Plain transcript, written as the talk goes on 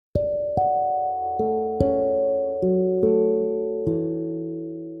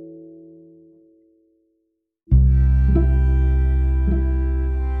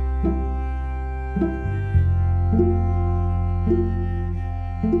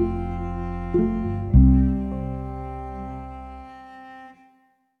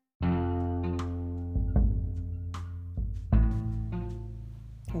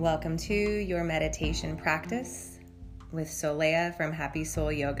welcome to your meditation practice with Solea from Happy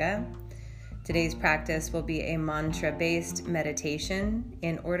Soul Yoga. Today's practice will be a mantra-based meditation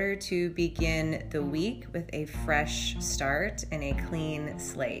in order to begin the week with a fresh start and a clean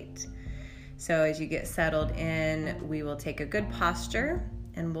slate. So as you get settled in, we will take a good posture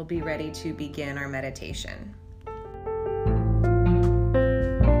and we'll be ready to begin our meditation.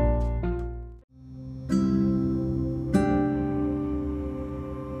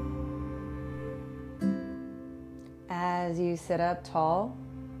 As you sit up tall,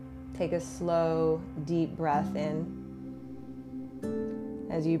 take a slow, deep breath in.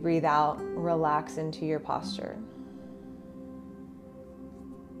 As you breathe out, relax into your posture.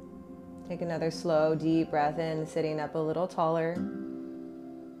 Take another slow, deep breath in, sitting up a little taller.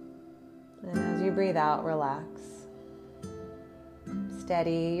 And as you breathe out, relax.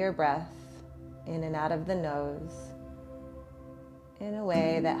 Steady your breath in and out of the nose in a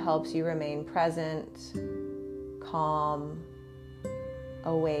way that helps you remain present, calm,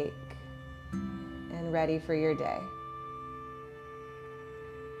 awake, and ready for your day.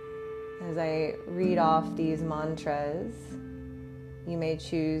 As I read off these mantras, you may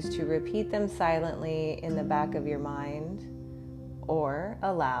choose to repeat them silently in the back of your mind, or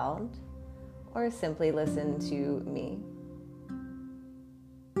aloud, or simply listen to me.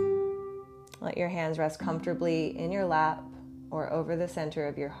 Let your hands rest comfortably in your lap or over the center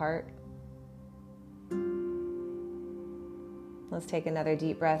of your heart. Let's take another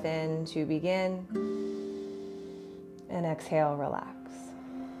deep breath in to begin, and exhale, relax.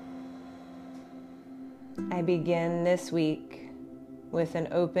 I begin this week with an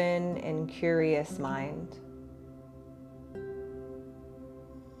open and curious mind.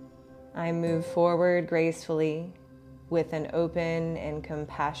 I move forward gracefully with an open and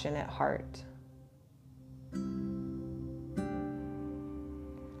compassionate heart.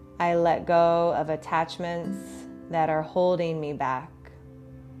 I let go of attachments that are holding me back.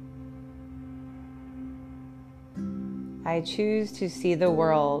 I choose to see the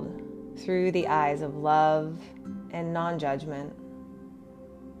world through the eyes of love and non-judgment.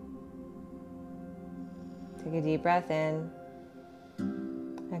 Take a deep breath in.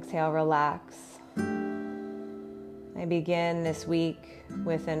 Exhale, relax. I begin this week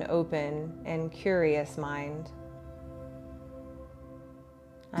with an open and curious mind.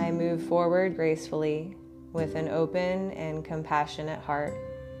 I move forward gracefully with an open and compassionate heart.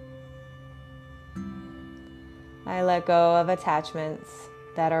 I let go of attachments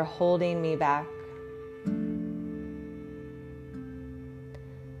that are holding me back.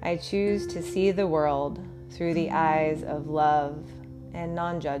 I choose to see the world through the eyes of love and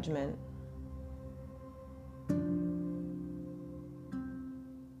non-judgment.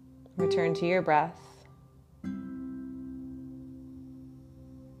 Return to your breath.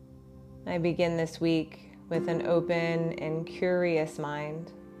 I begin this week with an open and curious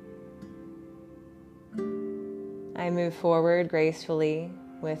mind. I move forward gracefully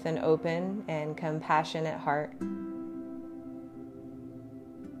with an open and compassionate heart.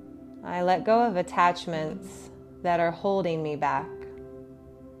 I let go of attachments that are holding me back.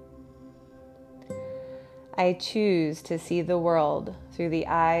 I choose to see the world through the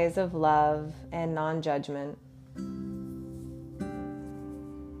eyes of love and non-judgment.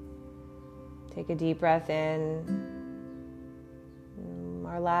 Take a deep breath in.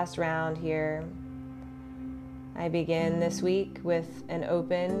 Our last round here. I begin this week with an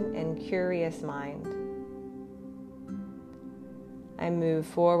open and curious mind. I move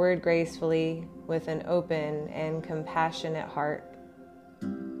forward gracefully with an open and compassionate heart.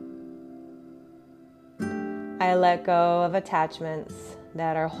 I let go of attachments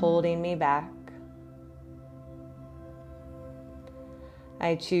that are holding me back.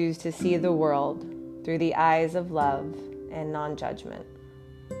 I choose to see the world through the eyes of love and non-judgment.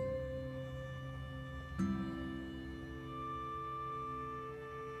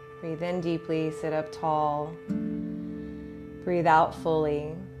 Breathe in deeply, sit up tall. Breathe out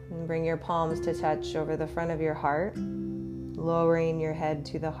fully and bring your palms to touch over the front of your heart, lowering your head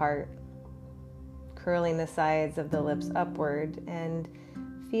to the heart, curling the sides of the lips upward and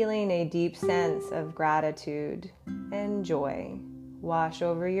feeling a deep sense of gratitude and joy wash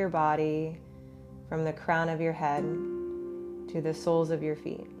over your body from the crown of your head to the soles of your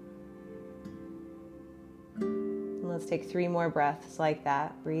feet. And let's take 3 more breaths like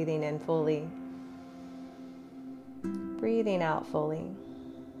that, breathing in fully, breathing out fully,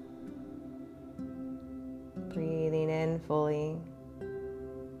 breathing in fully,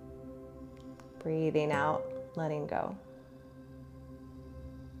 breathing out, letting go.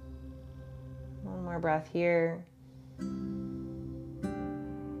 One more breath here.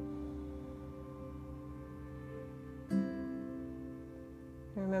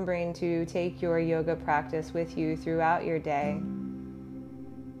 Remembering to take your yoga practice with you throughout your day.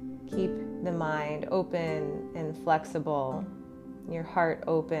 Keep the mind open and flexible, your heart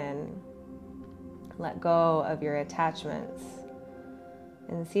open. Let go of your attachments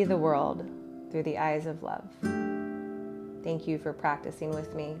and see the world through the eyes of love. Thank you for practicing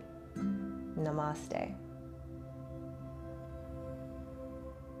with me. Namaste.